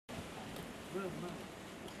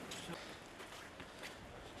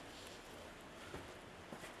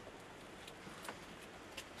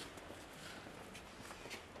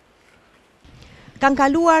Kanë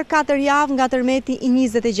kaluar 4 javë nga tërmeti i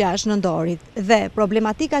 26 nëntorit dhe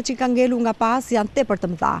problematika që kanë ngelu nga pas janë tepër të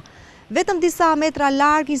mëdha. Vetëm disa metra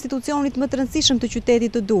larg institucionit më të rëndësishëm të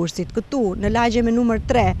qytetit të Durrësit, këtu në lagje me numër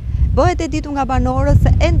 3, bëhet e ditur nga banorët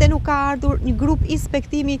se ende nuk ka ardhur një grup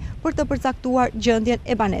inspektimi për të përcaktuar gjendjen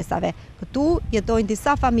e banesave. Këtu jetojnë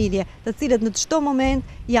disa familje, të cilët në çdo moment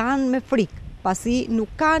janë me frikë, pasi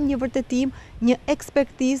nuk kanë një vërtetim, një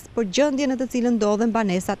ekspertizë për gjendjen në të cilën ndodhen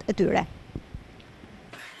banesat e tyre.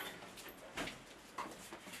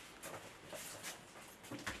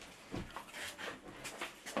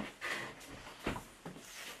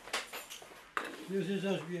 Jo si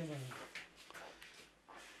është bjema.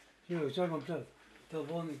 Jo, qa komplet, të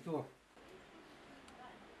voni këto.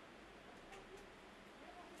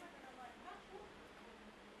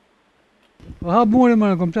 Ha muri më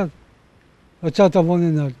në komplet. O qa të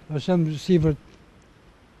voni nërë, është shemë sipër.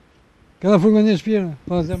 Këna frukë një shpirë.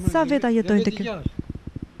 Sa veta jetojnë të kjo?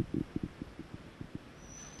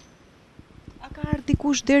 A ka ardhur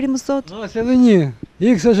dikush deri më sot? Se edhe një.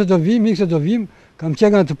 Ikse se do vim, kam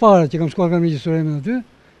qenë nga të para që kam shkuar kam regjistruarimin aty,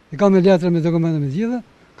 i kam me letra me dokumente me gjitha,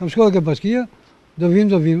 kam shkuar ke bashkia, do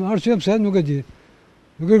vim, arsye pse nuk e di.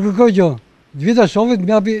 Nuk e kërkoj gjë. Vita shovit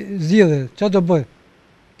më japi zgjidhje, ç'a do bëj?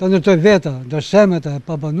 Ta ndërtoj veta, do shemeta e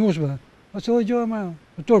pabanueshme. A çfarë gjë më?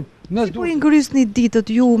 Turp. Si po i ngrisni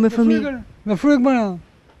ditët ju me fëmijë? Me frikë më.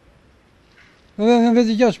 Në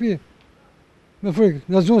vetë gjashtë shtëpi. Me frikë,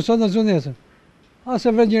 na zon sot, na zon nesër.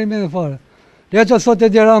 Se vret njëri me në fare. Ja që thot e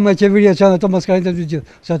Dirama e qeveria që janë ato maskarinë të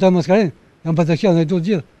gjithë. Se ato maskarinë, janë për të qenë, e duhet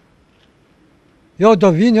gjithë. Jo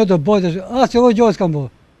do vinë, jo do bojtë, se do gjojë s'kam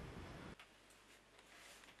bojë.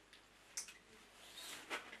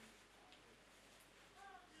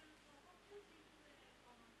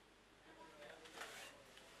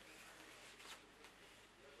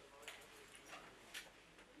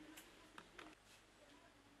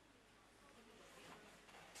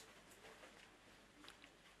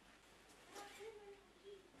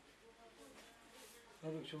 Ka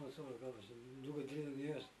nuk shumë e sërë, duke dritë në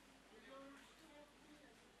jeshtë.